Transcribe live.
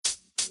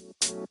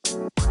What's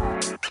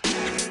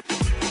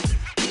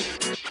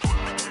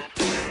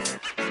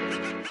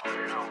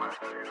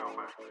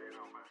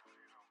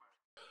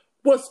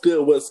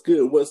good? What's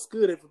good? What's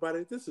good,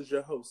 everybody? This is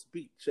your host,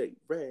 BJ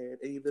Rad,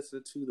 and you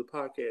listen to the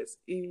podcast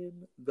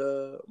In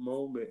the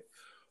Moment,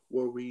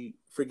 where we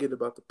forget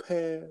about the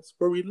past,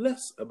 worry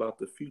less about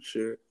the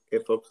future,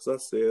 and focus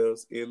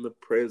ourselves in the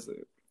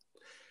present.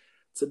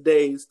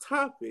 Today's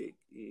topic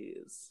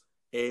is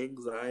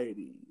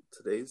anxiety.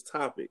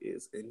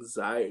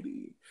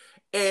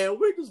 And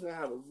we're just going to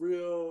have a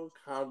real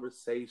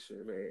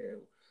conversation, man.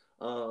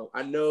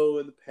 I know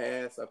in the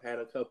past I've had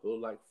a couple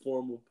like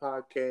formal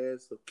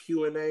podcasts of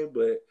Q&A,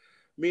 but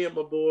me and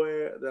my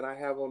boy that I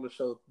have on the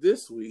show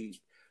this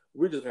week,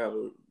 we're just going to have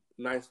a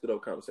nice, good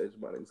old conversation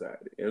about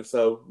anxiety. And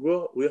so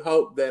we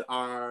hope that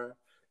our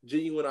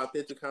genuine,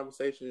 authentic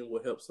conversation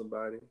will help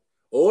somebody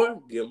or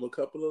give them a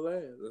couple of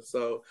laughs. And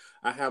so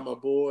I have my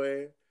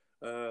boy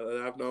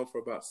that I've known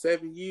for about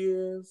 7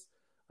 years,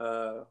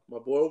 my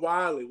boy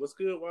Wiley. What's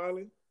good,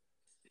 Wiley?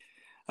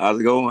 How's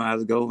it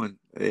going?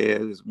 Yeah,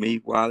 it's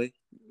me, Wally.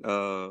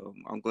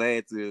 I'm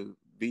glad to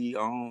be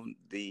on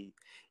the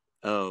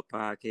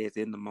podcast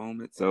In the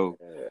Moment. So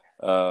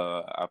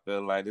I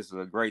feel like this is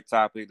a great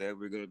topic that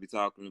we're going to be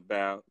talking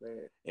about.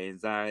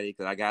 Anxiety,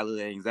 because I got a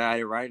little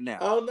anxiety right now.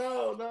 Oh,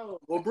 no.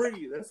 Well,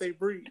 breathe. Let's say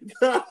breathe.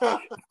 They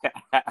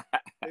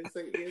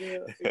say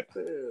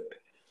exhale.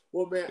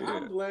 Well, man, yeah.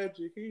 I'm glad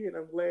you're here, and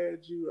I'm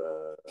glad you,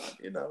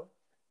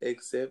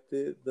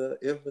 accepted the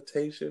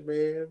invitation,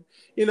 man.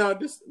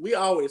 We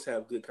always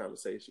have good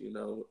conversation,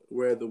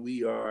 whether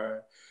we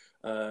are,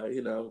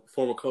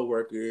 former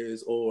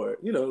coworkers or,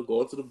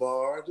 going to the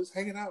bar, just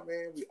hanging out,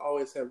 man. We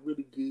always have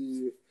really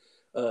good,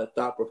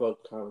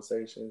 thought-provoking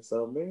conversations.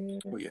 So, man,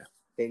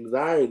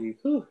 anxiety,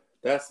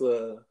 that's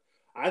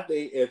I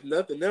think if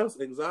nothing else,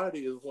 anxiety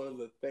is one of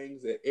the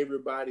things that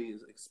everybody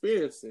is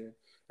experiencing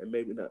and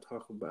maybe not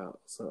talking about.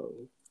 So,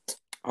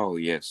 oh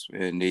yes,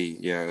 indeed,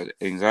 yeah.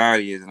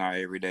 Anxiety is in our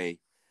everyday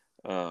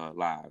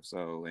lives.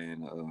 So,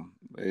 and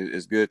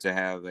it's good to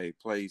have a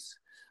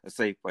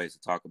safe place to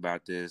talk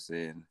about this,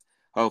 and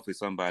hopefully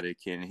somebody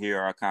can hear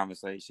our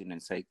conversation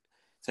and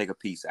take a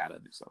piece out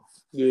of it. So,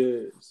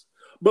 yes.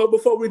 But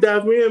before we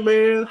dive in,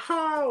 man,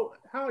 how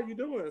are you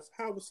doing?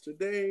 How was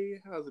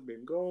today? How's it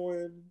been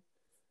going?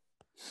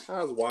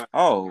 How's Wiley?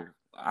 Oh,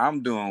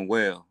 I'm doing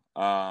well.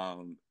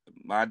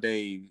 My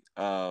day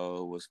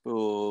was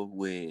full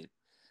with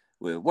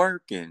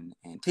work and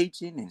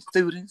teaching and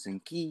students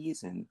and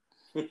kids and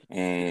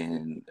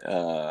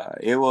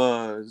it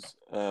was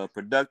a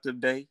productive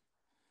day.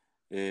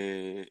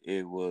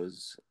 It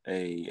was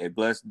a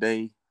blessed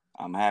day.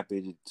 I'm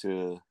happy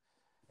to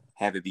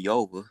have it be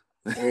over.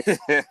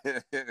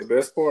 The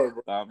best part,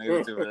 bro. I'm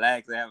able to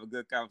relax and have a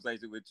good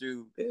conversation with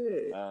you.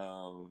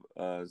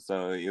 Yeah.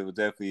 So it was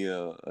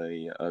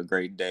definitely a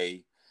great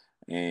day,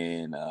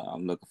 and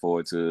I'm looking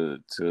forward to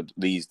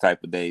these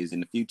type of days in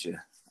the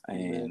future.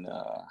 And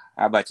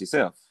how about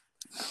yourself?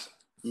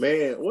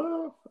 Man,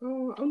 well,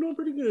 I'm doing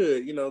pretty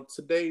good.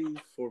 Today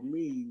for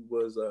me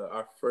was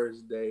our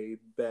first day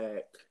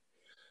back.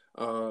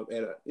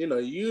 And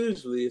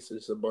usually it's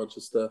just a bunch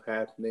of stuff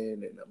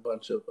happening and a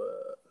bunch of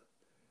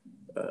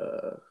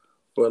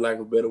for lack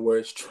of better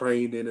words,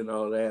 training and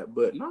all that.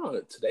 But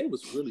no, today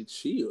was really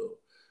chill.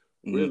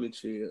 Really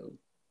chill.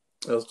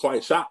 I was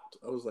quite shocked.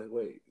 I was like,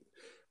 wait,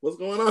 what's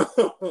going on?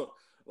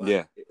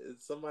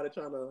 Somebody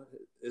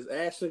is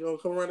Ashley gonna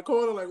come around the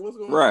corner? Like, what's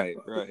going on? Right.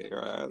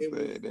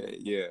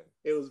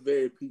 It was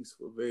very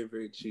peaceful, very,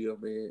 very chill,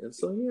 man. And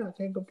so, I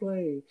can't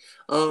complain.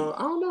 I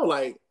don't know,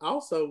 like,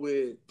 also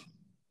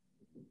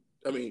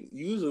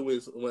usually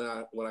when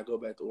I go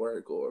back to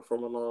work or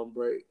from a long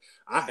break,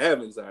 I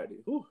have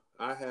anxiety.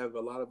 I have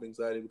a lot of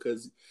anxiety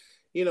because,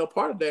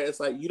 part of that is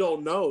like you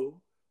don't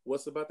know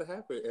what's about to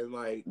happen, and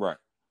like,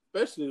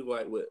 especially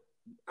like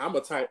I'm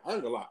a type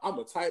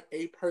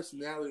A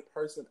personality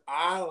person.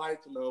 I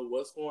like to know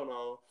what's going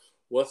on,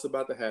 what's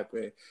about to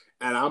happen,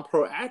 and I'm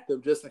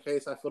proactive just in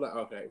case I feel like,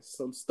 okay,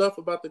 some stuff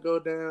about to go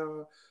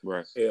down.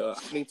 Right. I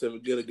need to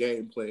get a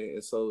game plan,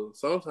 and so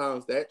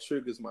sometimes that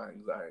triggers my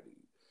anxiety.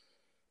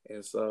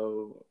 And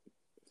so,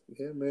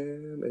 yeah,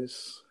 man,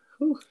 it's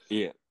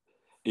Yeah,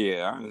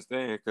 I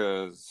understand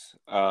because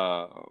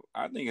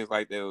I think it's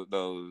like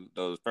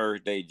those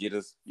first day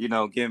jitters,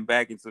 getting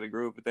back into the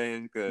groove of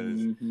things. Because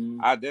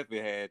I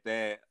definitely had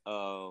that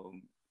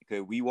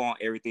because we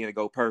want everything to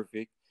go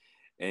perfect,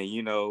 and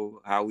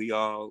how we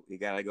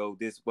gotta go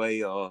this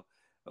way, or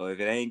if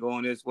it ain't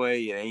going this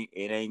way,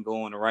 it ain't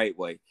going the right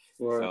way.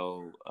 Right.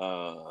 So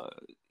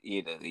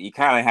you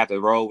kind of have to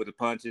roll with the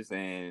punches,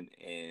 and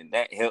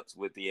that helps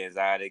with the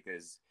anxiety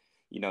because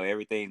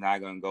everything's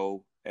not gonna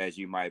go as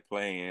you might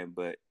plan,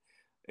 but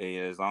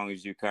as long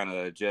as you kind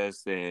of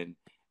adjust and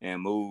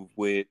move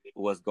with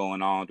what's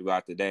going on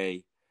throughout the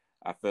day,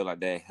 I feel like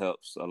that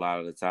helps a lot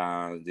of the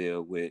times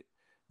deal with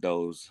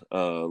those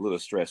little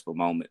stressful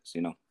moments,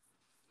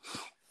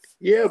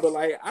 Yeah, but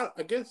like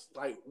I guess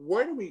like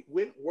when do we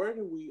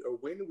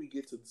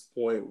get to this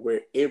point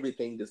where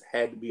everything just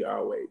had to be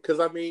our way? Because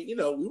I mean,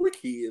 we were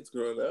kids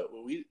growing up,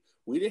 but we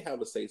didn't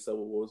have a say so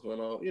with what was going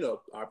on.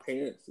 Our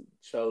parents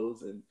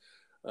chose and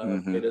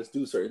made us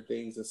do certain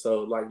things, and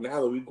so like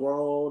now that we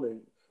grown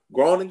and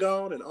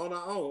gone and on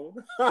our own.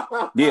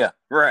 Yeah,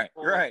 right.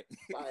 Like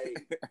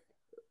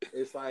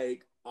it's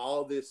like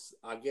all this,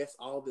 I guess,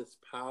 all this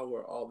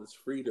power, all this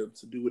freedom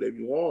to do whatever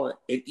you want,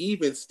 and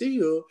even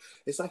still,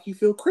 it's like you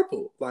feel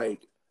crippled.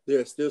 Like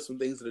there's still some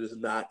things that is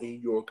not in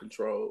your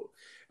control,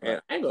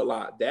 and I ain't gonna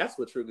lie, that's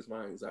what triggers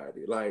my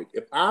anxiety. Like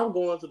if I'm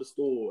going to the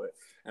store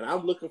and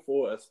I'm looking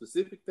for a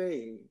specific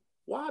thing,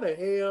 why the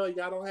hell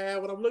y'all don't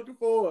have what I'm looking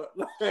for?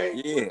 Like,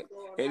 yeah,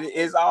 it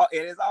is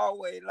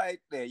always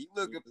like that. You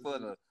looking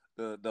for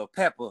the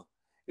pepper,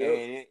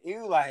 and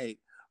you like,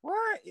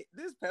 what?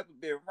 This pepper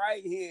been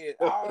right here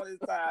all this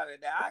time,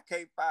 and now I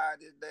can't find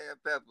this damn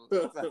pepper.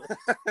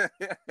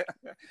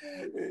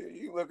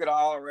 You looking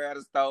all around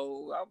the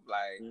stove. I'm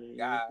like,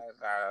 gosh,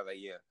 I was like,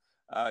 yeah.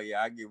 Oh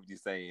yeah, I get what you're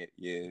saying.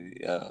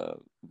 Yeah,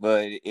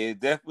 but it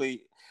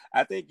definitely,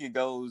 I think it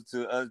goes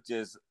to us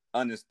just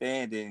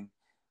understanding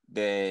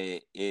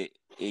that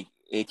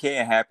it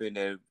can happen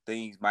that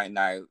things might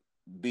not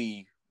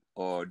be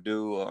or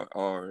do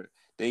or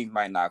things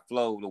might not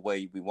flow the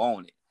way we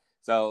want it.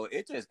 So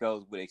it just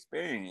goes with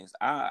experience.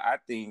 I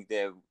think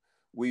that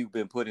we've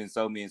been put in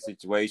so many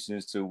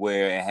situations to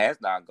where it has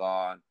not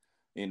gone,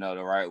 the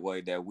right way,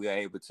 that we are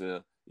able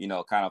to,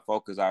 kind of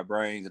focus our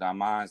brains and our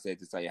mindset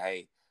to say,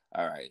 hey,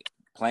 all right,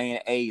 plan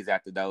A is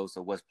after those,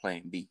 so what's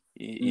plan B?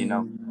 You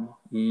know?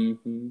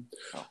 Mm-hmm.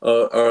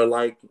 Or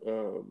like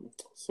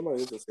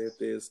somebody just said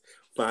this,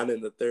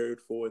 finding the third,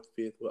 fourth,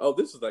 fifth. Oh,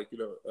 this is like,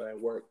 at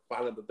work,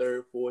 finding the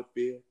third, fourth,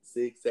 fifth,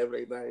 sixth, seventh,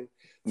 eighth, ninth,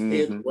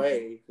 10th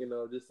way,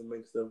 just to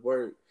make stuff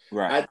work.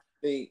 Right. I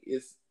think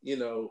it's, in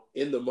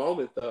the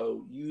moment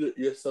though,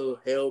 you're so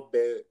hell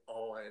bent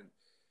on,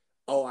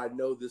 oh, I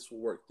know this will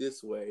work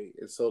this way.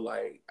 And so,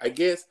 like, I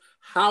guess,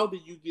 how do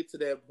you get to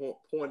that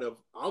point of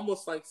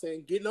almost like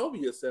saying, getting over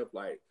yourself?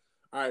 Like,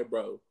 all right,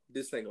 bro,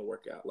 this ain't gonna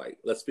work out. Like,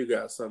 let's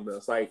figure out something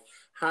else. Like,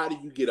 how do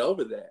you get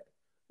over that?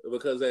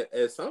 Because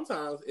as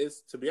sometimes it's,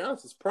 to be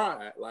honest, it's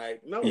pride.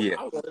 Like, no, I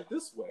want it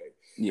this way.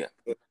 Yeah.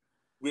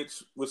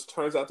 Which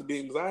turns out to be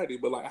anxiety.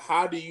 But like,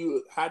 how do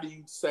you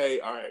say,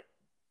 all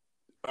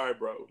right,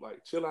 bro,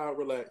 like, chill out,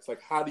 relax.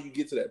 Like, how do you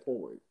get to that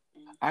point?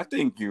 I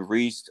think you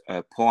reached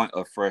a point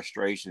of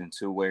frustration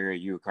to where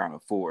you're kind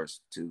of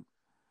forced to,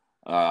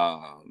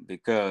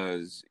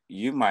 because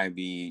you might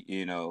be,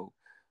 in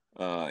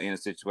a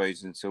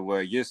situation to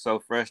where you're so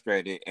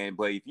frustrated,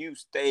 but if you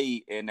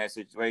stay in that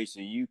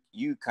situation,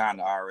 you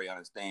kind of already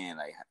understand,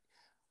 like,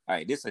 all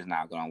right, this is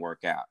not going to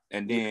work out,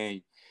 and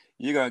then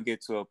you're gonna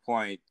get to a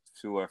point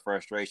to where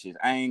frustration is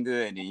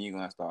anger, and then you're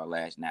gonna start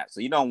lashing out.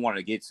 So you don't want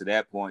to get to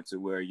that point to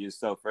where you're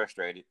so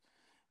frustrated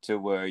to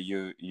where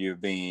you're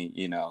being,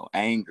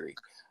 angry,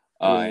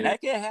 and that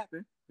can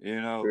happen.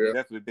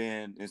 Definitely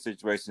been in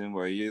situations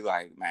where you're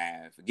like,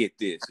 man, forget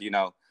this,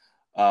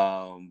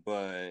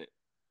 but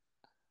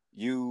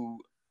you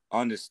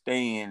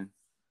understand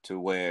to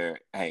where,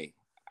 hey,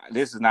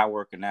 this is not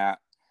working out.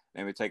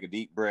 Let me take a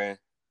deep breath.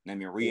 Let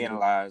me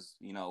reanalyze,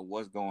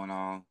 what's going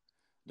on,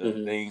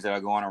 the things that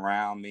are going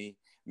around me.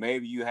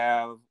 Maybe you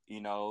have,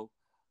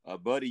 a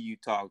buddy you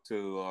talk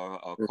to, or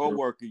a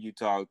coworker you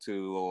talk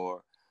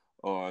to,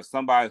 or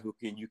somebody who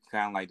you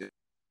kind of like,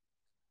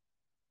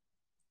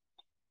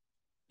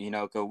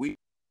 because we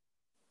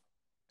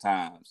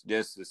times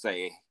just to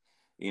say,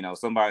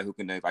 somebody who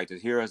can like to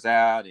hear us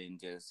out and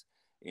just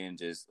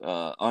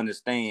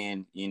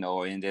understand,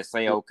 and just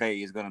say, okay,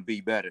 it's gonna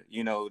be better,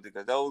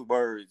 because those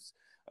words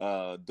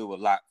do a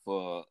lot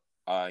for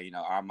our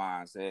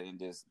mindset, and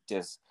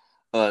just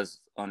us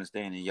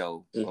understanding,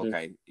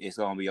 okay, it's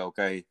gonna be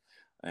okay,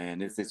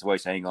 and this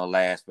situation ain't gonna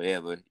last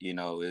forever.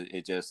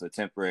 It's just a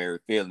temporary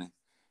feeling,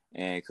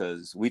 and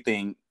because we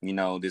think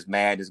this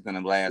mad is gonna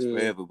last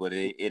forever, but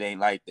it ain't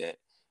like that.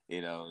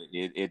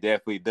 It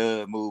definitely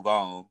does move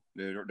on.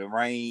 The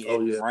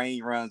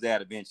rain runs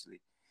out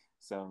eventually.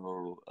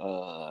 So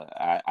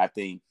I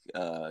think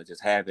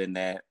just having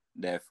that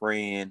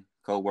friend,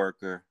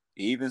 coworker,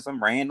 even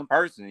some random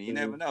person, you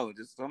never know,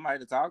 just somebody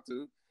to talk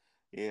to.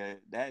 Yeah,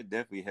 that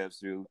definitely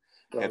helps you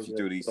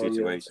through these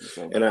situations.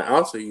 So. And I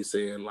also, you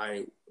saying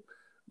like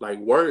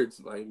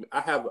words, like I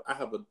have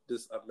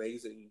this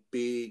amazing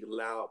big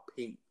loud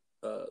pink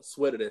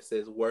sweater that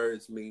says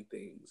words mean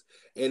things,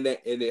 and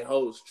it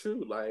holds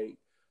true. Like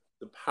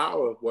the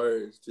power of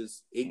words,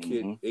 just it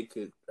could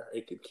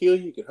kill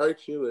you, it could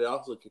hurt you, it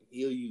also can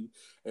heal you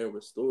and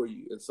restore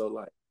you. And so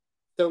like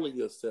telling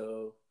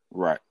yourself,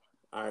 right,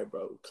 all right,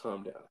 bro,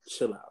 calm down,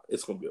 chill out,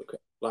 it's gonna be okay.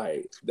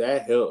 Like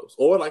that helps.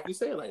 Or like you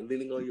said, like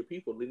leaning on your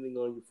people, leaning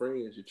on your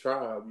friends, your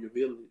tribe, your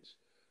village,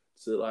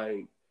 to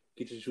like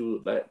get you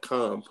to that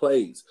calm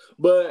place.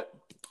 But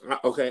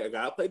okay, I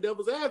gotta play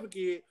devil's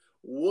advocate.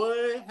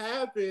 What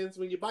happens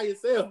when you're by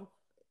yourself?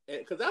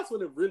 Because that's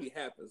when it really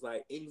happens.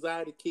 Like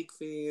anxiety kicks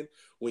in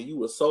when you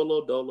were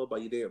solo dolo by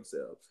your damn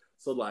self.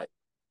 So like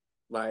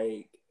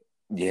Like,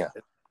 yeah,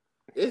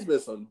 it's been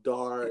some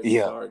dark,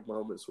 yeah, dark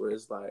moments where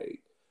it's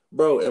like,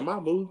 bro, am I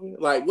moving?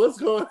 Like, what's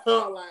going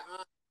on? Like,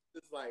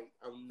 it's like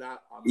I'm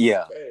not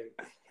yeah, okay.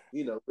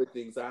 You know, with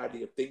the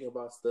anxiety of thinking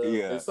about stuff,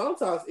 yeah. and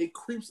sometimes it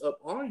creeps up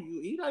on you.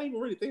 You're not even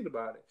really thinking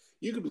about it.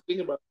 You could be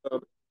thinking about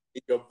something,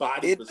 and your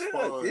body It does,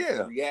 responds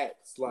yeah, and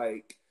reacts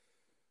like,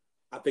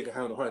 I think I'm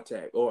having a heart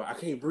attack, or I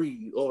can't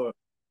breathe, or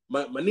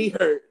my knee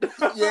hurt.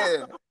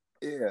 yeah,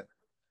 yeah,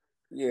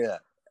 yeah.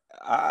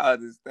 I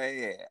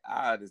understand.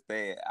 I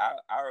understand.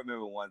 I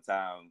remember one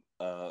time,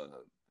 we're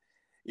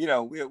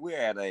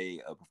at a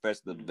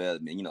professional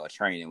development, a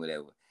training,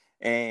 whatever.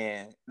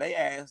 And they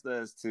asked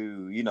us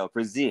to,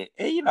 present.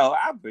 And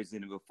I've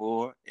presented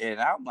before, and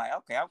I'm like,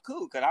 okay, I'm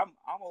cool, because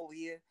I'm over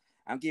here.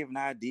 I'm giving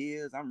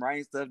ideas, I'm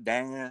writing stuff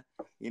down,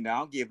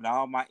 I'm giving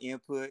all my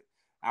input.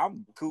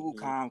 I'm cool,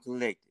 calm,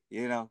 collected.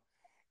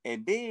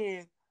 And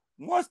then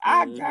once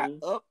I got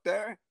Mm-hmm. up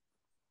there,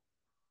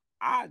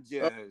 I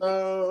just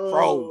Oh.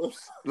 froze.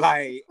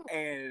 Like,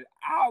 and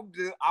I'm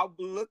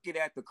looking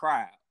at the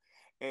crowd.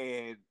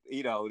 And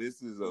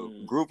this is a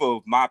group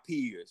of my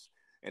peers.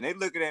 And they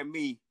looking at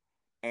me,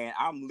 and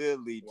I'm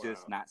literally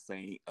just not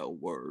saying a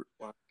word.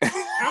 Wow.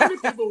 How many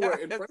people were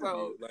in front of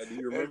you? Like, do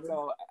you remember?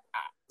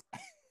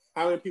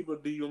 How many people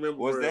do you remember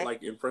were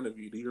like in front of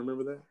you? Do you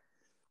remember that?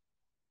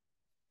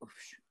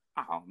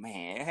 Oh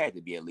man, it had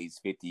to be at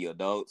least 50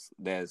 adults.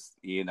 That's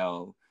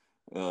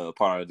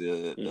part of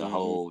the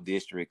whole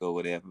district or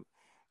whatever.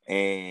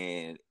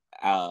 And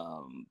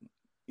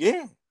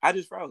yeah, I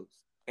just froze.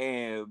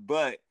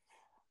 But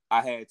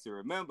I had to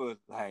remember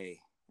like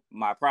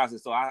my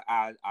process. So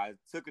I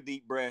took a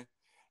deep breath,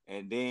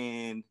 and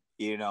then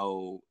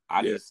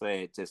I just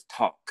said, just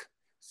talk.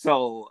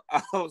 So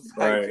I was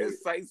like,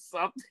 just say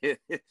something.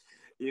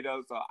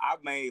 So I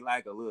made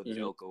like a little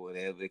joke or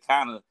whatever, to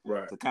kind of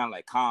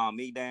like calm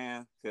me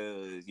down,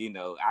 because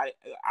I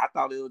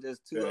thought it was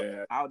just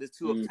I was just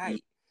too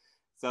uptight.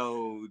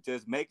 So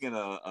just making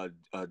a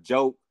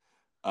joke.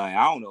 I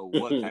don't know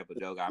what type of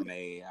joke I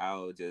made. I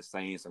was just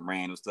saying some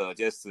random stuff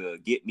just to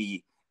get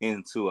me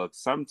into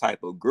some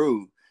type of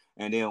groove.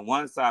 And then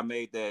once I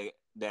made that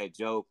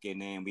joke,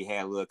 and then we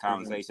had a little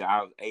conversation,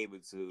 I was able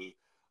to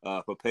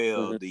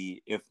propel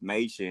the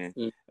information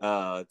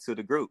to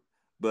the group.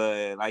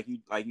 But like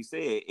you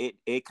said,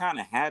 it kind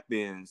of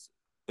happens,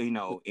 in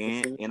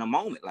a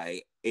moment.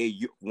 Like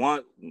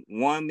one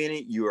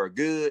minute you are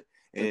good,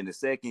 and in the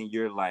second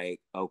you're like,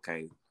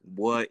 okay,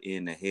 what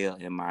in the hell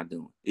am I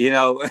doing?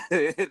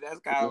 That's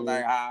kind of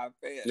like how I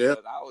felt,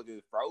 because I was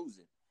just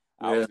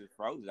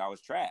frozen. I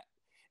was trapped,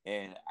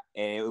 and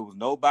it was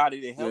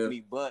nobody to help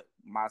me but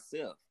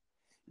myself.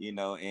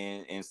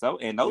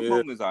 And those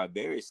moments are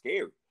very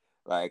scary.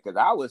 Like, because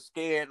I was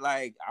scared.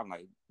 Like, I'm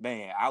like,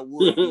 man, I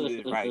would do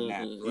this right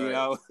now.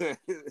 And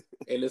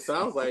it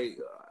sounds like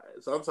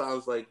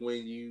sometimes, like,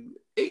 when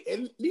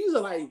and these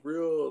are like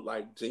real,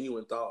 like,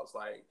 genuine thoughts.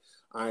 Like,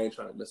 I ain't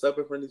trying to mess up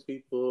in front of these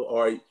people,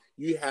 or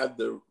you have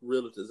the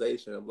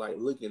realization of like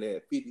looking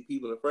at 50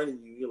 people in front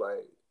of you. You're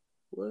like,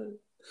 what?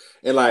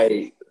 And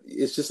like,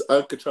 it's just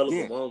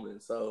uncontrollable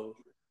moments. So,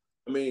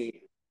 I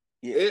mean,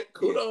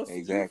 kudos to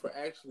you for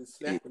actually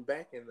snapping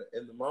back in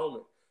the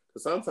moment.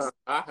 Because sometimes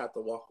I have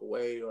to walk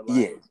away or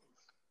like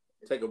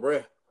take a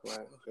breath. Like,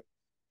 okay.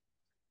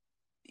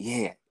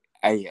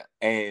 Yeah.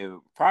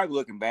 And probably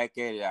looking back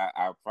at it,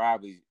 I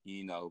probably,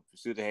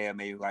 should have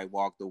maybe like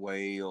walked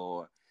away,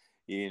 or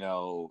put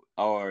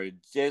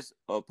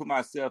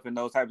myself in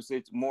those type of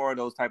more of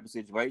those type of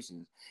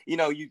situations. You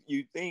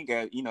think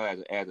as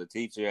a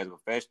teacher, as a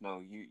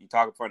professional, you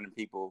talk in front of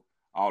people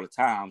all the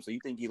time, so you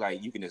think you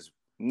can just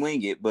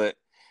wing it. But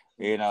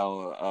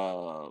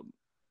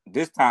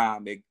this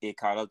time it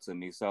caught up to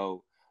me.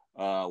 So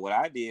what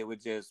I did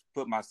was just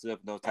put myself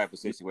in those type of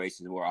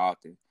situations more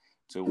often,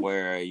 to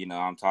where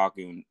I'm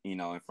talking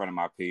in front of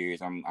my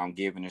peers. I'm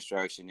giving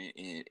instruction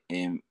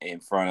in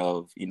front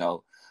of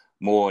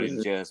more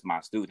than just my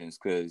students,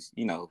 because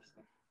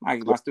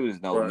my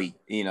students know me.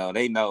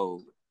 They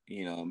know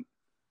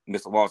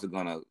Mr. Walter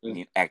gonna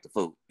act the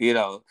fool.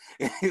 So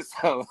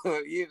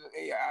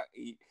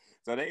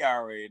so they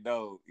already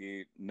know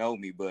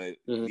me. But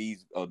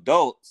these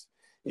adults,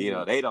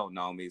 they don't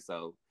know me.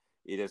 So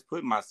it just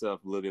putting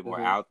myself a little bit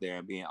more out there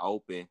and being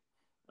open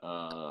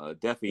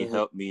definitely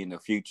helped me in the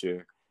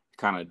future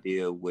kind of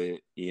deal with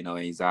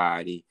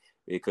anxiety,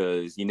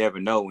 because you never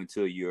know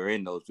until you're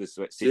in those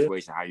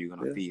situations how you're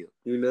gonna feel.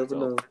 You never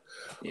know.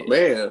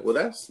 Man, well,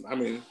 that's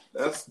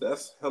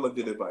hella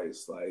good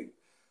advice. Like,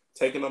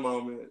 taking a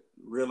moment,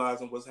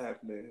 realizing what's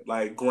happening,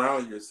 like,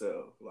 ground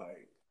yourself,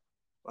 like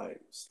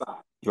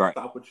stop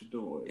what you're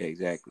doing,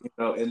 exactly.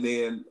 And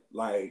then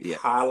like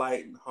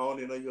highlight and hone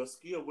in on your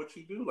skill, what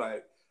you do.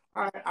 Like,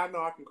 I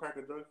know I can crack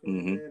a joke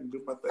and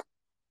do my thing,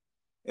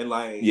 and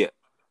like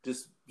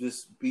just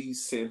be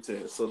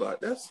centered. So like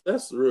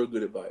that's real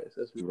good advice.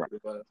 That's real good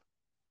advice.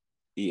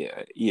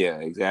 Yeah,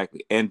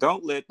 exactly. And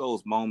don't let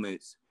those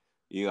moments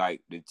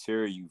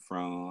deter you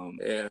from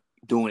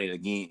doing it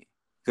again.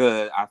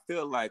 Because I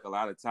feel like a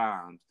lot of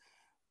times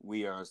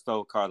we are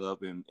so caught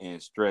up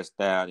and stressed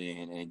out,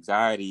 and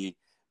anxiety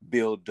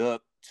build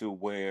up to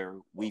where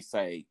we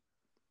say,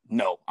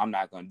 no, I'm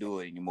not going to do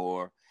it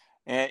anymore.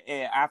 And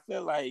I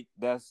feel like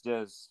that's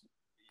just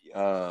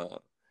uh,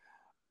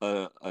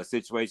 a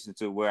situation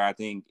to where I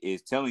think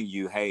is telling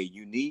you, hey,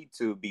 you need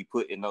to be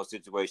put in those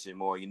situations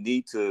more. You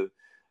need to,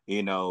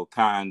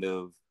 kind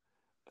of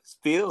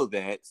feel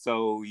that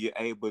so you're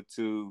able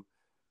to,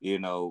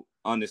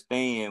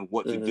 understand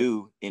what to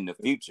do in the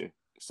future.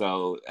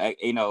 So,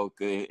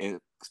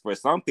 for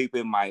some people,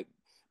 it might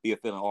be a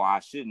feeling, oh,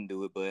 I shouldn't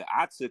do it. But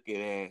I took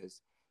it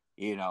as,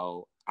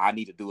 I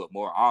need to do it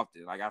more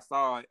often. Like I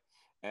saw it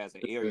as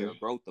an area of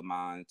growth of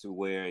mine to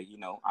where,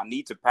 I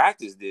need to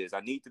practice this.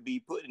 I need to be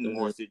put in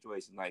more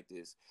situations like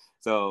this.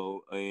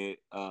 So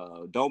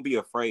don't be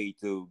afraid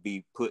to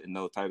be put in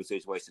those type of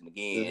situations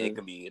again. It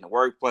can be in the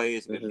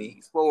workplace, it can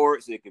be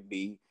sports, it could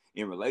be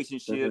in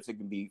relationships, it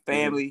can be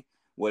family,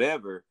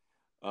 whatever.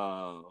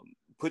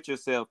 Put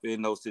yourself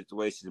in those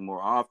situations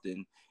more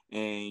often,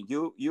 and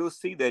you'll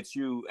see that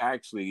you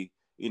actually,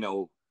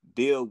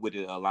 deal with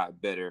it a lot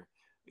better,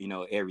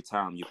 every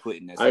time you put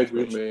in that situation.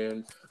 I agree,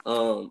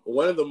 man.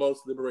 One of the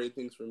most liberating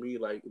things for me,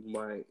 like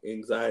my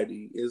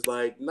anxiety, is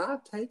like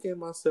not taking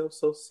myself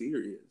so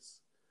serious.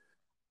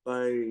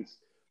 Like,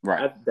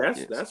 Right.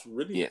 that's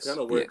really kind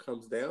of where it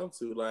comes down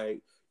to.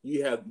 Like,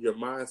 you have your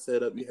mind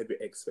set up, you have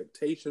your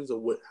expectations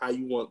of how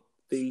you want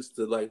things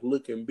to like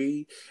look and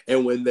be,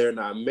 and when they're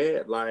not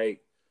met,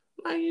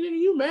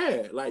 you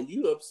mad, like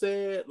you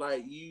upset,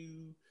 like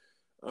you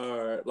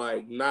are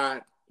like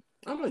not,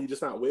 I don't know, you're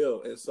just not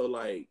well, and so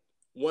like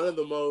one of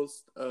the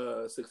most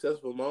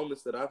successful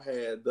moments that I've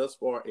had thus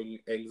far in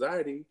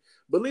anxiety,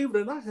 believe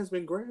it or not, has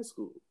been grad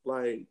school.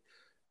 Like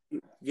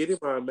getting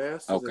my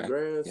master's in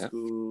grad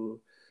school.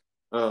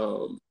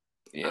 Now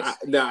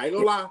I ain't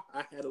gonna lie,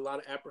 I had a lot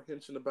of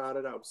apprehension about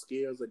it. I was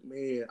scared. I was like,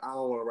 man, I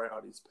don't want to write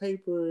all these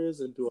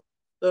papers and do all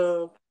this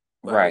stuff.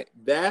 Like,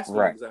 that's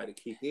when anxiety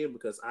kicked in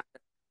because I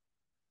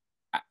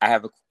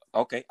have a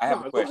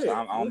question.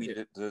 I don't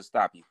mean to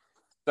stop you.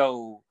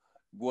 So,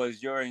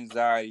 was your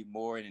anxiety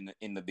more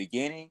in the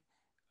beginning,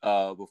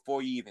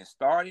 before you even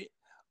started,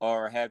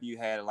 or have you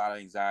had a lot of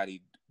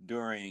anxiety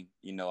during,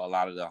 a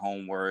lot of the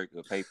homework,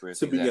 the papers?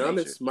 To be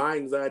honest, my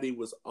anxiety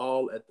was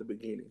all at the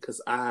beginning because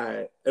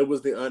it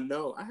was the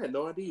unknown. I had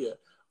no idea.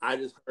 I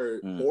just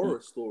heard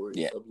horror stories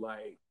of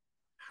like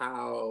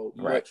how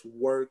much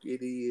work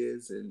it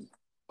is and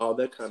all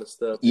that kind of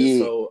stuff. And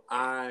so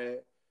I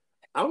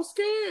was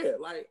scared.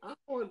 Like I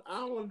don't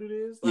want to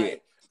do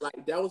this.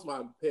 Like that was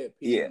my pet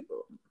peeve.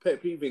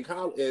 Pet peeve in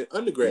college and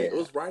undergrad. It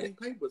was writing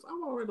papers. I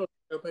don't write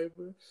no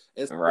paper.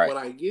 And so when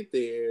I get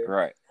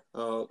there,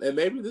 and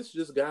maybe this is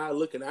just God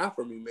looking out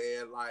for me,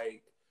 man.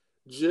 Like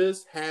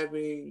just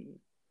having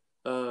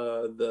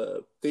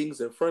the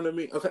things in front of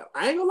me. Okay,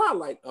 I ain't gonna lie.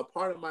 Like a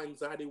part of my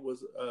anxiety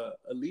was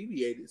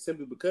alleviated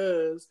simply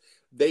because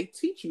they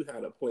teach you how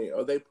to plan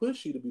or they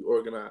push you to be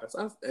organized.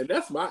 And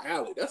that's my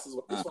alley. That's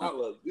what I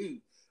love to do.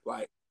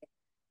 Like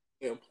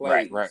in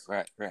place.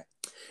 Right.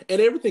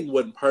 And everything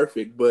wasn't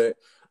perfect, but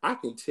I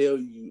can tell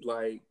you,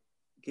 like,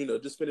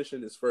 just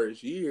finishing this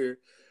first year,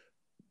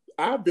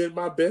 I've been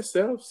my best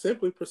self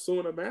simply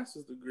pursuing a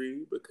master's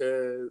degree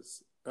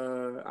because I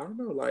don't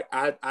know, like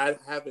I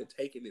haven't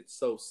taken it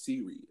so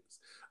serious.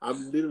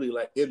 I'm literally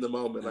like in the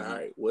moment, like, all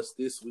right, what's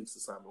this week's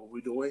assignment? What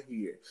we doing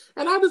here?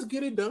 And I just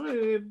get it done,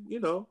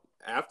 and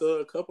after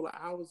a couple of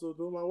hours of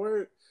doing my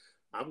work,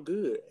 I'm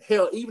good.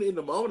 Hell, even in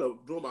the moment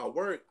of doing my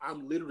work,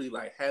 I'm literally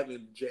like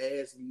having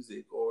jazz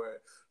music or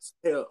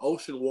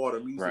ocean water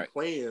music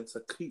playing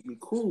to keep me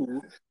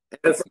cool.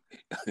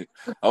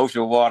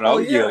 Ocean water. Oh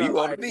yeah, you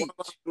on the beach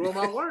doing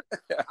my work.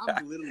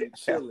 I'm literally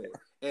chilling.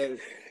 And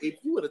if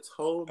you would have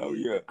told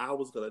me that I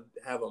was gonna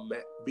have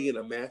be in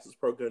a master's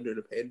program during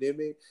the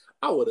pandemic,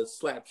 I would have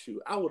slapped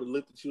you. I would have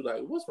looked at you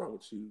like, "What's wrong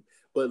with you?"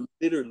 But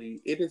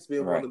literally, it has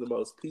been one of the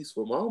most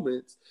peaceful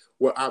moments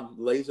where I'm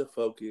laser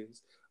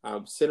focused.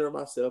 I'm centering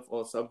myself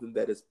on something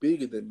that is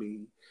bigger than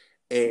me,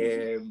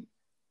 and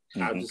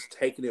I'm just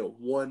taking it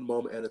one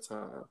moment at a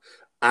time.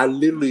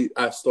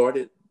 I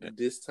started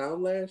this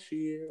time last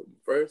year,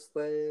 first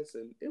class,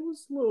 and it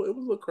was a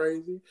little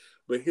crazy.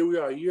 But here we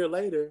are a year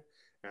later,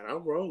 and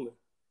I'm rolling.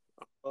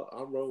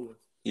 I'm rolling.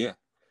 Yeah.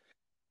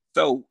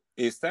 So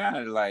it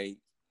sounded like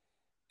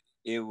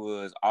it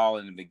was all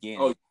in the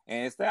beginning.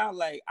 And it sounds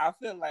like, I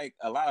feel like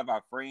a lot of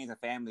our friends and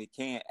family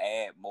can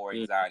add more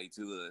anxiety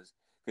to us.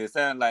 Because it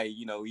sounds like,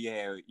 we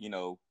have,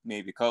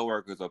 maybe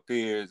coworkers or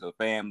peers or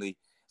family.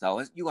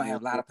 So you're going to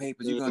have a lot of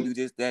papers. You're going to do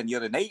this, that, and the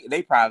other.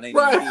 They probably ain't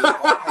even did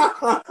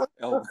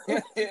one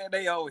paper.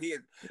 They over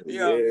here,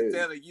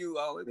 telling you,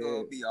 it's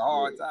going to be a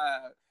hard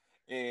time.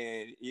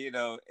 And,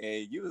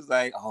 and you was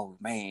like, oh,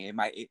 man,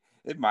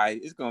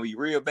 it's going to be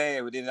real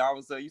bad. But then all of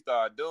a sudden you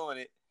start doing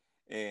it.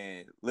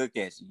 And look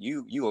at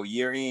you a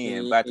year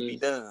in, about to be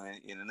done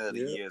in another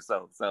year or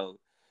so. So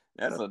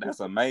that's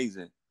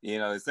amazing.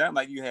 It sounds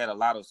like you had a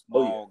lot of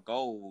small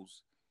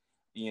goals,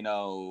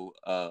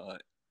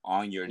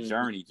 on your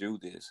journey through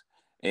this.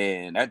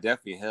 And that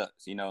definitely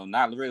helps,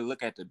 not really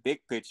look at the big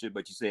picture,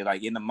 but you say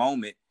like in the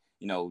moment,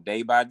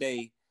 day by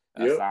day,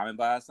 assignment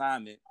by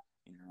assignment,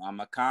 I'm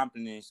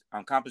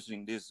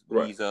accomplishing these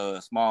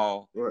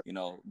small,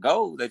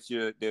 goals that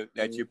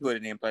you're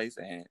putting in place,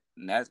 and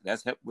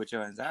that's helped with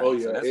your anxiety. Oh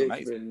yeah, so that's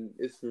amazing.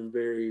 It's been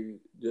very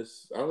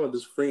just, I don't know,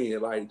 just freeing,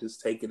 like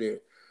just taking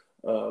it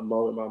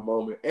moment by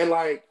moment. And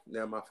like,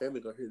 now my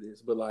family gonna hear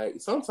this, but like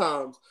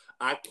sometimes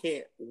I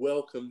can't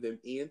welcome them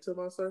into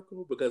my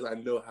circle because I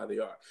know how they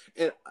are.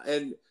 And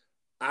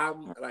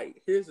I'm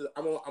like,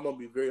 I'm gonna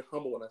be very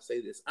humble when I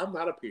say this. I'm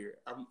not a parent.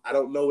 I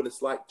don't know what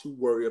it's like to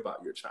worry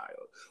about your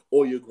child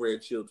or your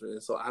grandchildren,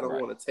 and so I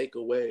don't want to take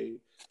away,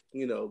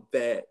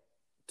 that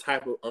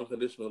type of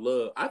unconditional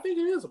love. I think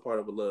it is a part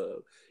of a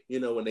love.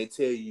 When they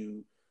tell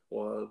you,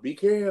 well, be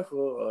careful,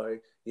 or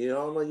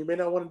you may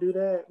not want to do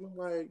that. I'm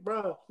like,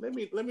 bro, let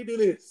me do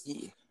this.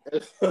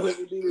 Let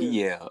me do this.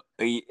 Yeah,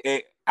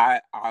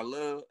 I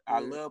love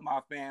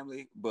my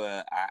family,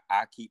 but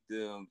I keep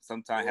them.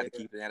 Sometimes I have to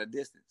keep them at a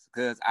distance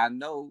because I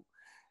know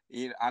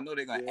they're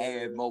gonna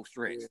add more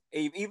stress.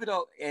 Even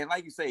though, and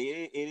like you say,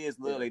 it is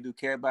love. They do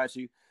care about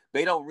you.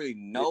 They don't really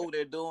know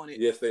they're doing it.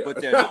 Yes, they but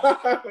are.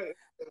 They're doing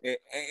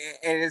it.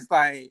 And it's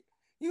like,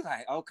 you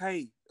like,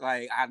 okay,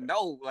 like I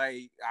know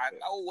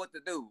what to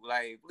do.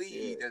 Like,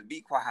 please just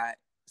be quiet,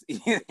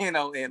 and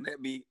let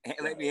me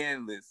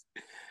handle this,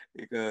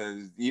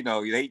 because they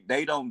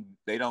don't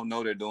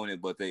know they're doing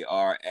it, but they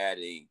are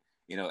adding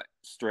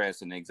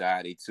stress and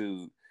anxiety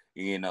to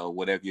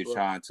whatever you're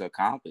trying to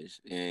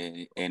accomplish,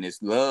 and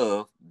it's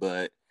love,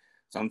 but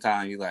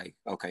sometimes you're like,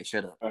 okay,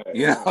 shut up,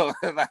 get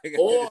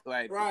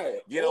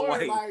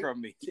away from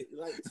me.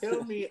 Like,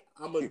 tell me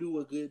I'm gonna do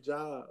a good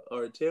job,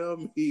 or tell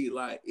me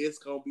like it's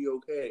gonna be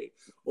okay,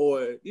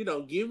 or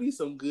give me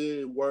some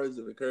good words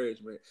of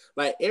encouragement.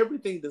 Like,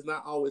 everything does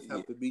not always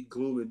have to be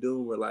gloom and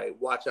doom, or like,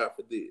 watch out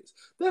for this.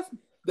 That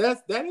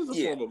is a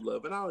form of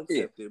love, and I'll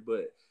accept it.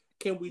 But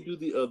can we do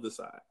the other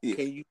side?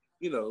 Can you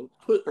give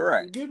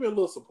me a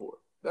little support?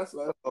 That's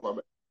all I'm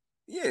at.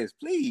 Yes,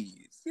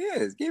 please.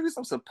 Yes, give me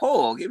some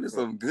support. Give me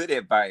some good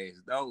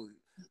advice. Don't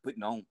put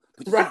your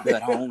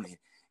seatbelt on,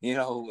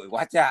 and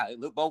watch out.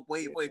 Look both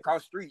ways before you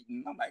cross the street.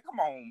 And I'm like, come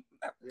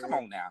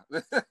on now.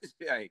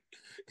 Like,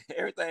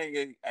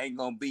 everything ain't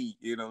gonna be,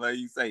 like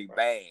you say,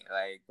 bad.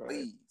 Like,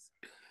 please.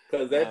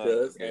 Because that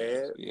does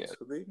add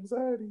to the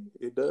anxiety.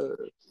 It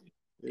does.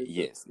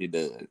 Yes, it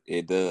does.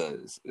 It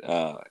does.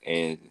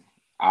 And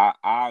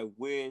I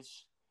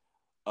wish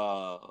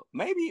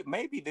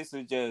maybe this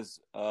is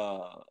just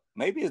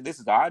maybe this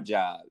is our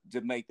job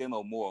to make them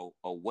more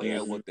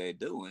aware of what they're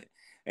doing,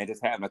 and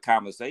just having a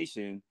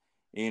conversation,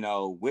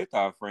 with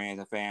our friends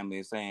and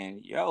family,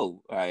 saying,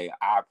 yo, like,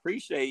 I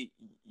appreciate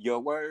your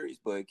words,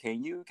 but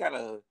can you kind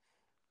of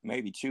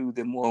maybe choose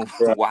them more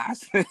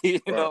wisely?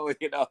 It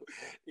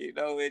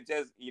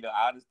just,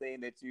 I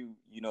understand that you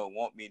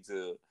want me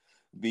to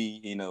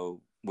be,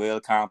 well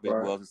accomplished,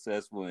 well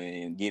successful,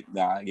 and get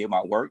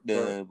my work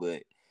done,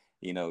 but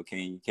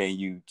can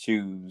you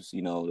choose,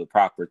 the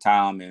proper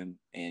time and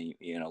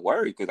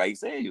word? Because like you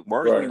said,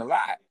 words mean a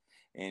lot.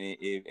 And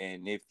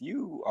if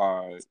you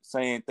are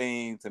saying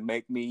things to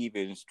make me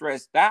even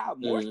stressed out,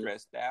 more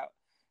stressed out,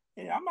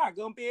 I'm not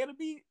gonna be able to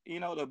be,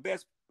 the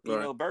best,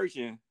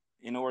 version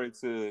in order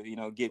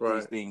to, get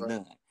these things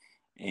done.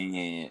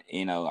 And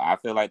I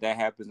feel like that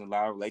happens in a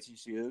lot of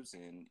relationships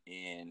and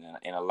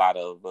in a lot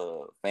of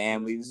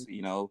families.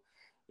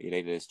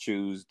 They just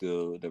choose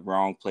the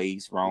wrong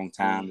place, wrong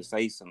time to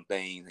say some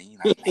things, and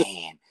you're like,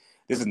 man,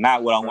 this is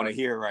not what I want to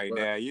hear right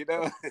now.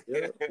 Yeah.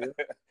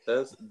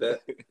 That's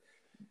that.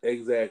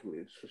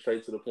 Exactly.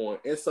 Straight to the point.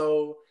 And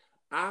so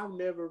I've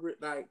never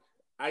like,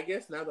 I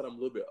guess now that I'm a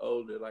little bit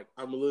older, like,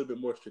 I'm a little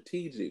bit more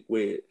strategic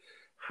with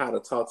how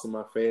to talk to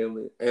my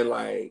family. And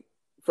like,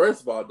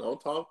 first of all, don't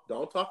talk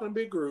in a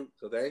big group,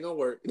 because that ain't gonna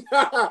work.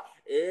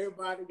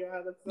 Everybody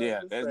got to say.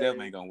 That's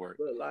definitely ain't gonna work.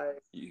 But like,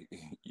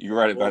 you're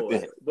right about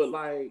that. But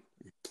like,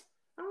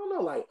 I don't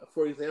know, like,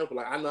 for example,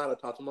 like, I know how to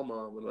talk to my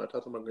mom, I know how to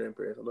talk to my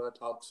grandparents, I know how to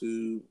talk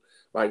to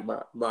like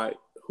my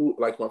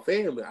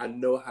family. I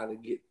know how to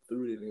get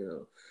through to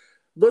them.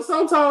 But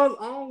sometimes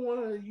I don't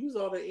want to use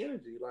all the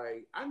energy.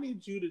 Like, I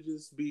need you to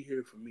just be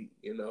here for me,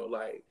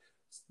 like,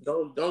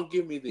 don't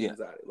give me the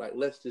anxiety. Like,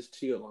 let's just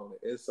chill on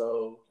it. And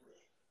so,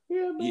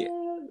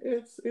 man,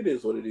 it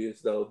is what it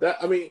is, though. That,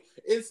 I mean,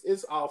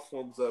 it's all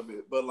forms of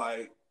it. But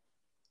like,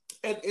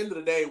 at the end of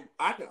the day,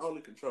 I can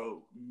only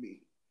control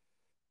me.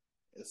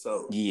 And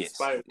so,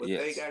 despite what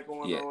they got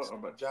going on, or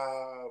my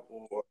job,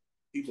 or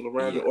people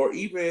around me, or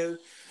even,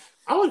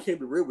 I want to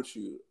keep it real with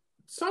you.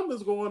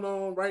 Something's going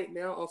on right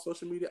now on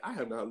social media. I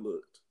have not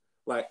looked.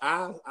 Like,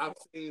 I've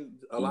seen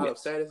a lot of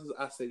statuses.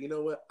 I said, you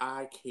know what?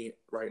 I can't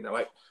right now.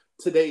 Like,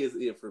 today is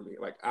it for me.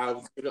 Like,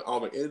 I've given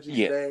all my energy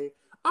today.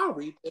 I'll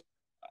read that.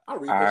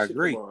 I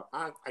agree. Tomorrow.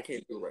 I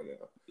can't do it right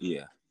now.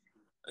 Yeah.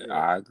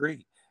 I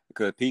agree,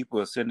 because people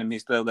are sending me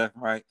stuff left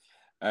and right.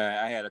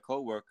 I had a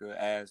coworker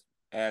ask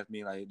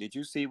me, like, did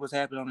you see what's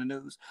happening on the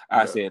news?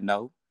 I said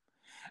no,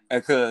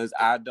 because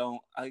I don't.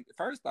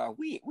 First off,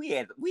 we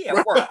at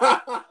work.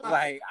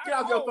 Like, get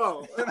off your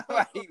phone.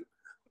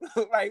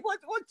 like what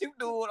you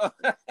doing?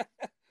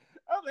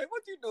 I'm like,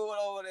 what you doing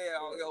over there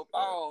on your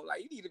phone?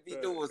 Like, you need to be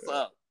doing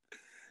something.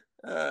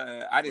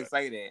 I didn't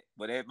say that,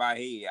 but in my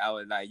head, I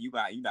was like, you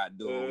not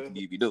doing what you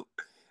need to be doing.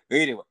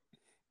 Anyway,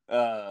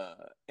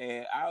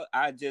 and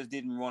I just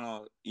didn't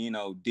want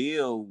to,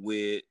 deal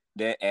with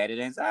that added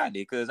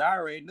anxiety because I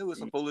already knew it's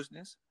some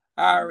foolishness.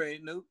 I already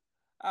knew.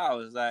 I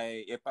was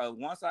like,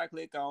 once I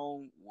click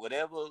on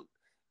whatever,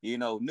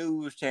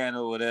 news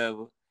channel or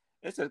whatever,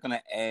 it's just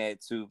gonna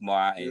add to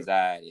my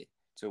anxiety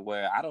to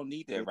where I don't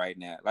need that right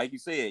now. Like you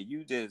said,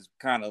 you just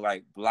kind of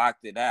like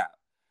blocked it out.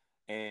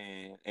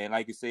 And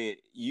like you said,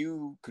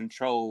 you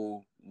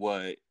control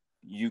what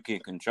you can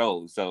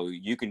control. So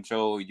you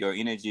control your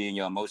energy and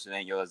your emotion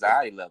and your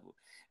anxiety level.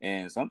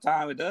 And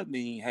sometimes it does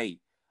mean, hey,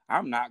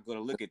 I'm not going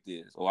to look at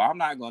this, or I'm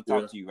not going to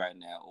talk to you right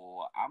now,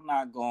 or I'm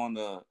not going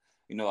to,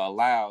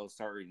 allow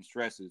certain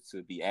stresses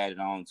to be added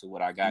on to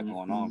what I got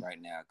going on right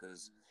now.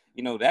 Because,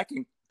 that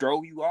can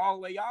throw you all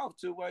the way off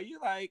to where you're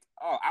like,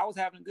 oh, I was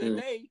having a good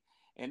day.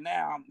 And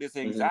now this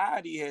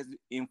anxiety has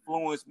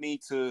influenced me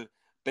to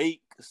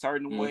think a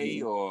certain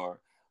way or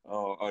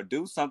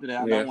do something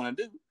that I don't want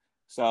to do.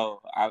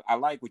 So I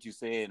like what you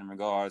said in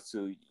regards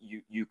to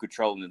you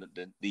controlling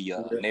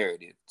the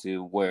narrative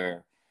to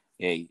where,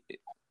 hey,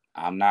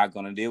 I'm not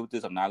gonna deal with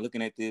this. I'm not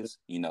looking at this.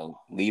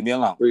 Leave me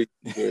alone.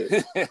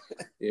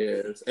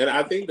 Yes, and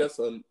I think that's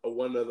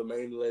one of the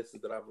main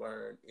lessons that I've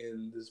learned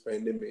in this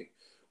pandemic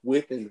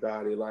with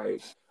anxiety.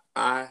 Like,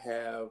 I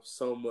have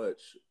so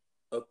much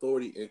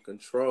authority and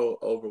control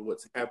over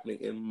what's happening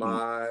in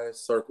my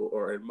circle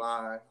or in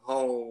my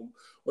home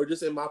or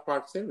just in my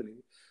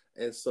proximity.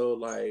 And so,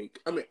 like,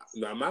 I mean,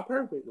 I'm not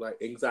perfect.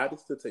 Like, anxiety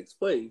still takes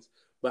place.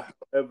 But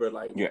however,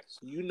 like,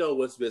 you know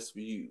what's best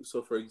for you.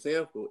 So, for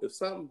example, if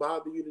something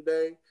bothers you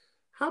today,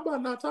 how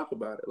about not talk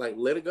about it? Like,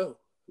 let it go.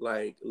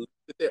 Like,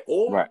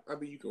 or, I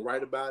mean, you can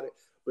write about it,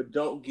 but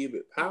don't give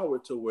it power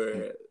to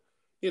where,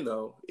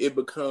 it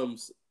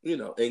becomes,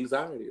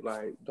 anxiety.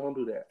 Like, don't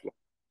do that.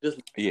 Just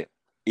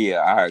Yeah,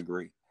 I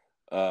agree.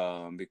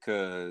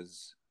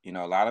 Because, a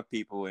lot of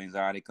people,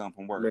 anxiety come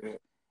from work.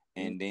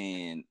 And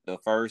then the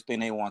first thing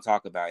they want to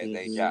talk about is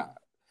their job.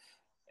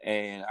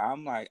 And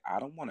I'm like, I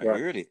don't want to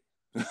hear it.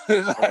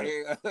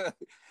 Like,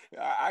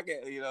 I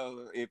get,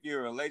 if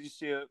you're in a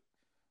relationship,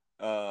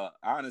 I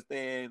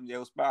understand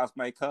your spouse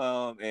may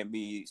come and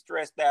be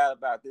stressed out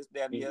about this,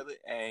 that, and the other.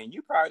 And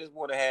you probably just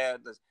want to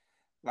have this,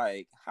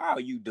 like, how are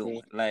you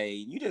doing? Like,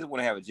 you just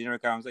want to have a general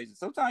conversation.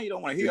 Sometimes you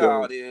don't want to hear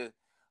all this.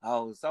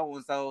 Oh, so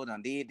and so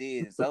done did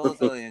this, and so and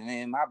so, and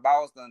then my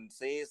boss done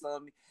said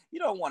something. You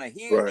don't want to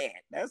hear that.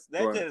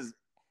 That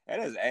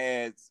just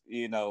adds,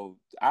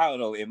 I don't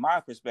know. In my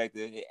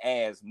perspective, it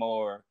adds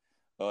more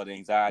of the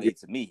anxiety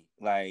to me.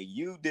 Like,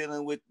 you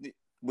dealing with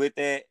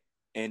that,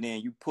 and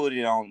then you put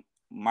it on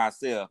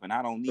myself, and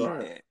I don't need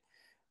that.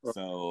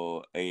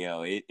 So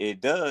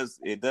it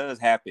does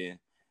happen,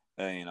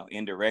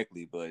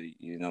 indirectly, but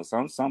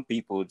some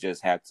people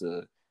just have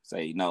to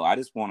say, no, I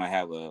just want to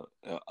have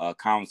a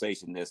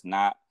conversation that's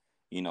not,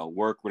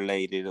 work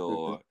related,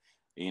 or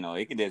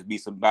it can just be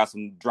about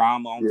some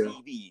drama on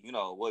TV,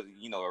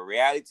 a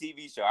reality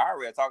TV show. I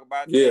already talk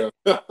about that,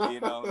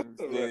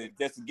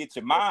 just to get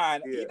your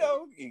mind,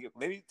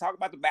 maybe talk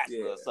about The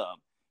Bachelor or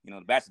something.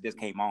 The Bachelor just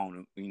came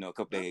on, a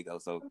couple days ago,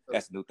 so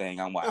that's the new thing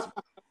I'm watching.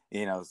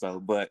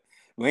 But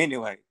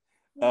anyway,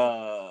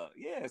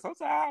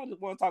 sometimes I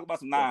just want to talk about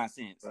some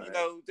nonsense,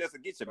 just to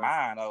get your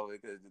mind over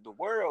it, because the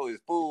world is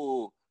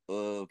full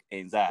of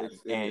anxiety,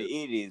 and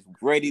it is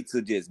ready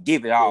to just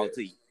give it all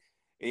to you.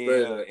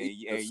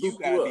 And you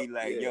gotta be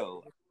like,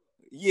 yo,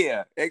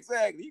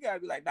 exactly. You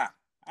gotta be like, nah,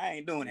 I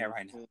ain't doing that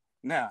right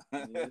now. Nah.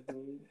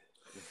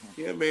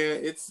 Yeah,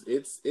 man, it's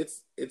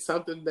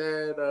something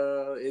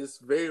that is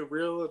very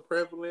real and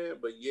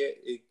prevalent, but yet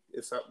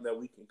it's something that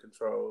we can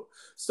control.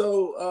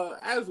 So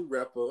as we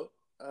wrap up,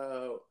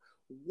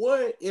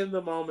 what in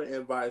the moment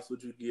advice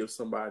would you give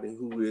somebody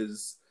who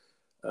is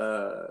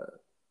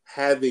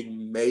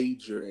having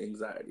major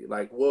anxiety?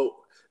 Like, well,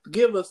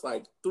 give us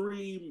like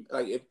three.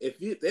 Like, if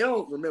they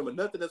don't remember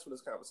nothing else from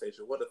this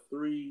conversation, what are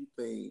three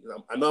things?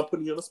 I know I'm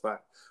putting you on the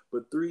spot,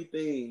 but three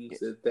things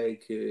that they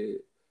could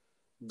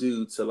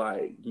do to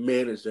like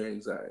manage their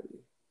anxiety.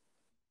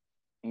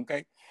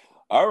 Okay.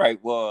 All right.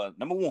 Well,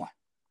 number one,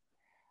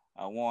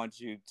 I want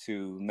you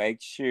to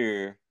make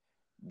sure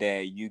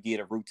that you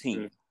get a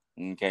routine.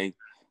 Okay.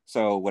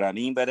 So what I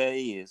mean by that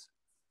is,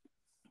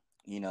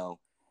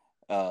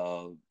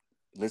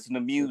 listen to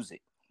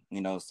music,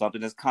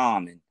 something that's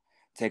calming,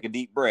 take a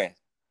deep breath,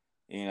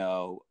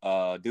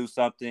 do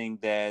something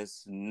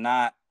that's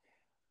not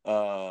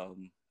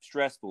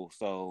stressful.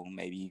 So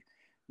maybe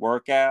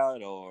work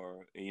out,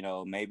 or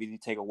maybe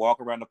take a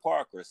walk around the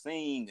park, or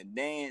sing and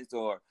dance,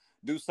 or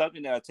do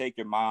something that'll take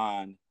your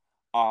mind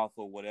off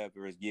of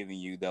whatever is giving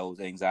you those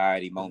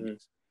anxiety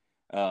moments.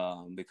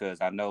 Because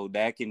I know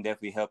that can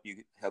definitely help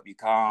you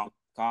calm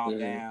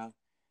down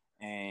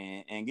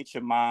and get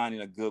your mind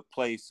in a good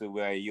place to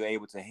where you're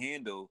able to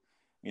handle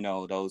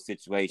those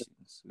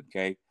situations.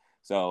 Okay.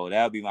 So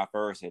that would be my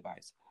first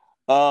advice.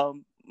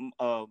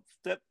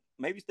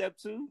 Step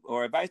 2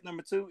 or advice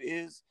number 2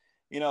 is,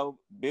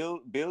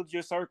 build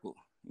your circle.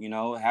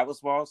 Have a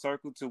small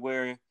circle to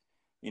where,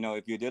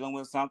 if you're dealing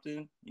with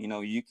something,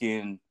 you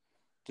can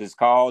just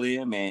call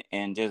them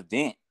and just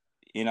vent.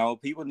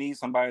 People need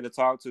somebody to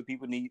talk to.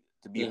 People need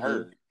to be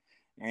heard.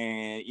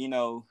 And,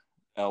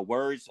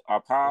 words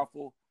are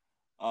powerful.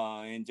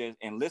 And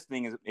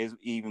listening is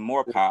even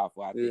more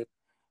powerful, I think.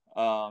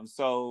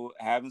 So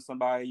having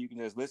somebody you can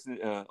just listen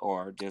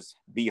or just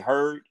be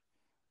heard,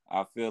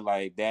 I feel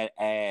like that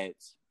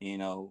adds,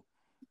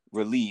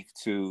 relief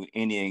to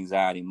any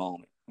anxiety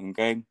moment.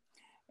 Okay.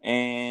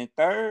 And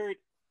third,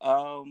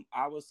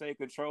 I would say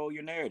control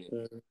your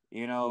narrative.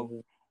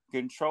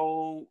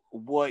 Control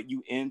what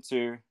you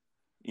enter,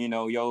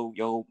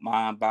 your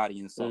mind, body,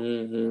 and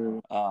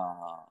soul.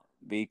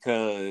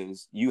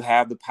 Because you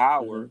have the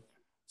power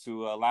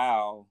to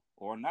allow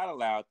or not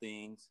allow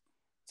things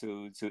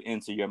to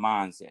enter your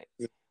mindset.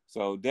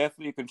 So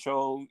definitely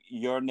control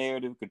your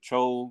narrative,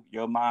 control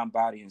your mind,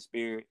 body, and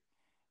spirit.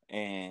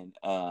 And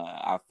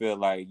I feel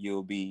like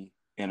you'll be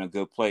in a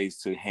good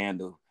place to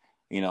handle,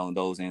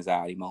 those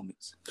anxiety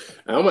moments.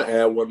 I'm gonna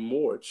add one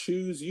more.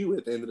 Choose you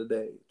at the end of the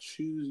day.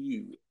 Choose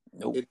you.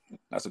 Nope.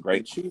 That's a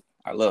great one.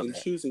 I love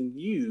that. Choosing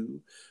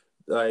you,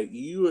 like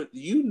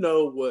you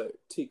know what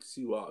ticks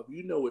you off.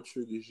 You know what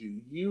triggers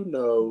you. You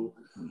know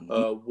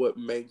what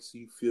makes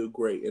you feel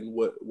great and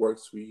what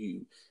works for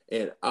you.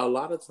 And a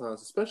lot of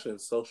times, especially in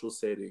social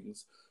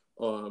settings,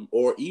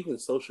 or even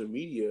social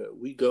media,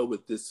 we go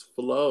with this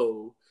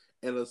flow,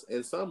 and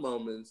in some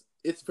moments,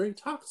 it's very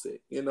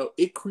toxic.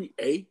 It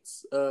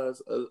creates a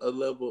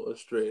level of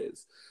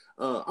stress.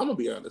 I'm gonna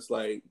be honest.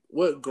 Like,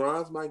 what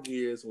grinds my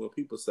gears when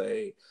people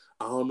say,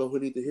 "I don't know who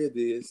need to hear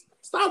this."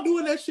 Stop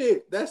doing that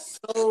shit. That's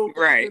so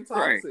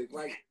toxic. Right.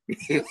 Like,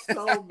 that's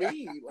so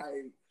mean.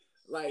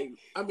 Like,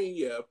 I mean,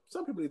 yeah,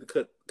 some people need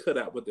to cut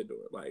out what they're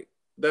doing. Like,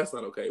 that's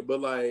not okay.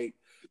 But like,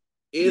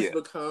 it's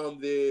become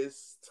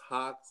this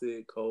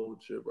toxic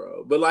culture,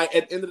 bro. But like,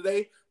 at the end of the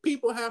day,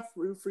 people have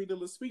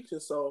freedom of speech,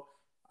 and so,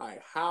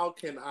 how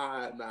can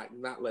I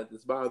not let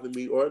this bother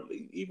me, or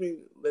even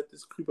let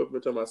this creep up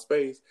into my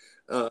space?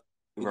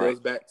 It goes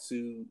back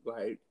to,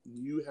 like,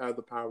 you have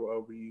the power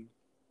over you,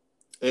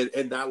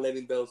 and not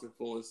letting those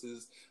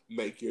influences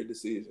make your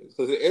decisions.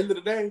 Because at the end of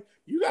the day,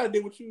 you gotta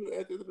do what you.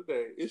 At the end of the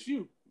day, it's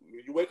you.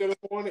 You wake up in the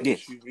morning,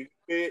 it's you. You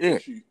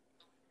it's you.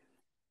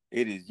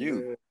 It is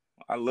you.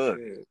 I love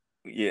it.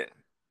 Yeah,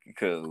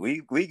 because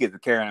we get to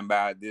caring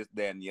about this,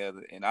 that, and the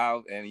other,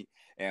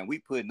 and we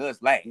putting us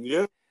last.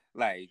 Yeah,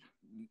 like.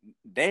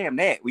 Damn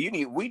that. We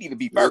need to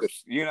be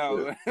first,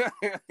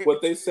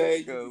 What they say,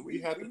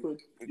 you have to put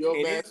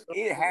your mask on.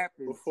 It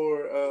happens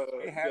before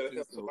it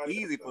happens so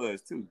easy for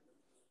us too.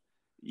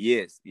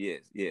 Yes.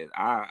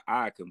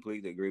 I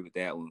completely agree with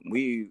that one.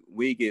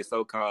 We get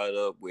so caught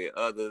up with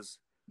others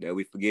that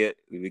we forget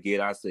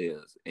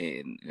ourselves.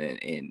 And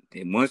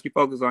once you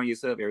focus on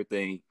yourself,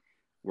 everything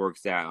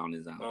works out on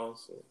its own.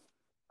 Awesome.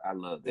 I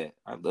love that.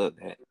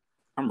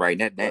 I'm writing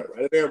that down.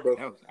 Right there,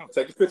 bro.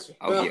 Take a picture.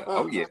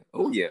 Oh yeah.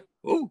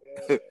 Ooh.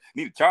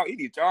 Need a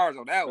charge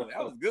on that one.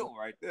 That was a good one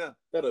right there.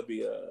 That'll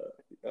be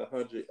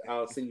 100.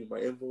 I'll send you my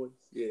invoice.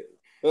 Yeah.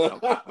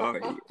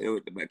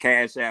 My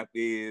Cash App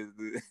is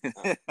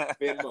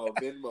Venmo.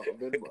 Venmo.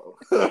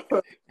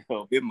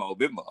 Okay.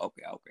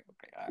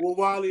 Right. Well,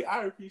 Wally,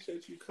 I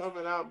appreciate you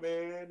coming out,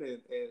 man,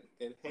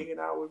 and hanging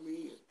out with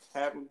me and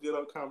having good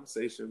old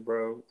conversation,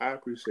 bro. I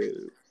appreciate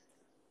it.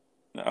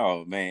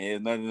 Oh man,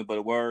 it's nothing but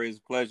a word. It's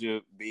a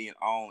pleasure being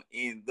on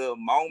in the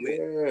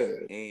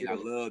moment. And I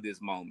love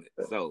this moment.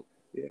 So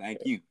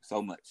thank you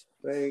so much.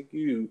 Thank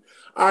you.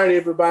 All right,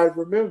 everybody,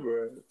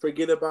 remember,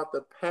 forget about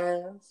the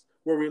past,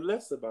 worry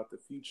less about the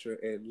future,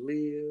 and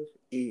live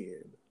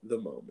in the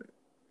moment.